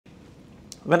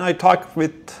When I talk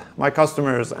with my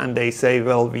customers and they say,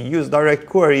 well, we use direct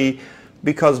query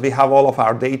because we have all of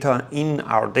our data in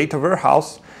our data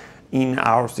warehouse, in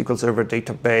our SQL Server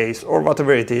database, or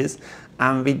whatever it is,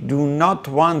 and we do not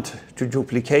want to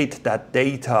duplicate that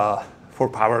data for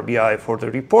Power BI for the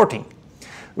reporting.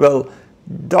 Well,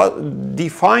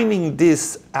 defining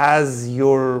this as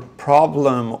your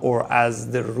problem or as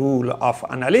the rule of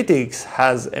analytics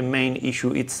has a main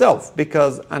issue itself,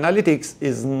 because analytics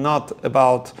is not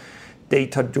about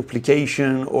data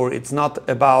duplication, or it's not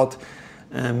about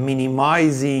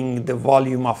minimizing the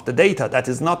volume of the data. That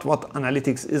is not what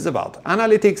analytics is about.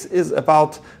 Analytics is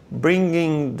about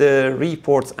bringing the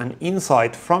reports and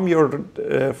insight from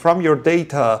your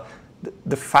data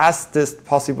the fastest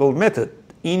possible method.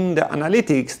 In the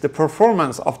analytics, the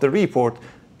performance of the report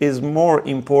is more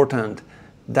important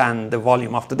than the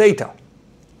volume of the data.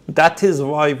 That is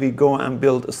why we go and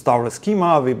build a star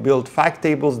schema, we build fact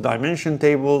tables, dimension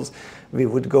tables, we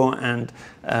would go and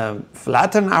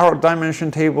flatten our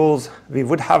dimension tables, we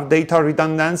would have data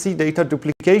redundancy, data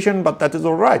duplication, but that is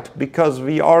all right because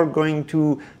we are going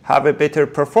to have a better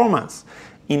performance.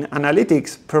 In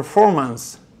analytics,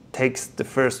 performance takes the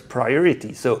first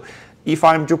priority. So if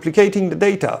I'm duplicating the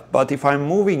data, but if I'm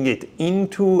moving it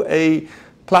into a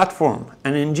platform,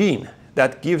 an engine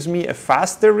that gives me a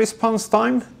faster response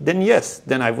time, then yes,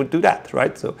 then I would do that,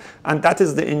 right? So, and that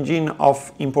is the engine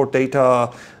of import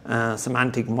data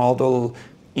semantic model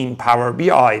in Power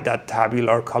BI, that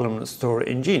tabular column store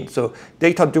engine. So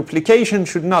data duplication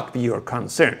should not be your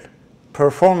concern.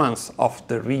 Performance of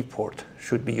the report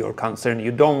should be your concern.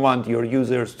 You don't want your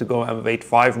users to go and wait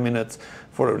 5 minutes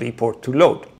for a report to load.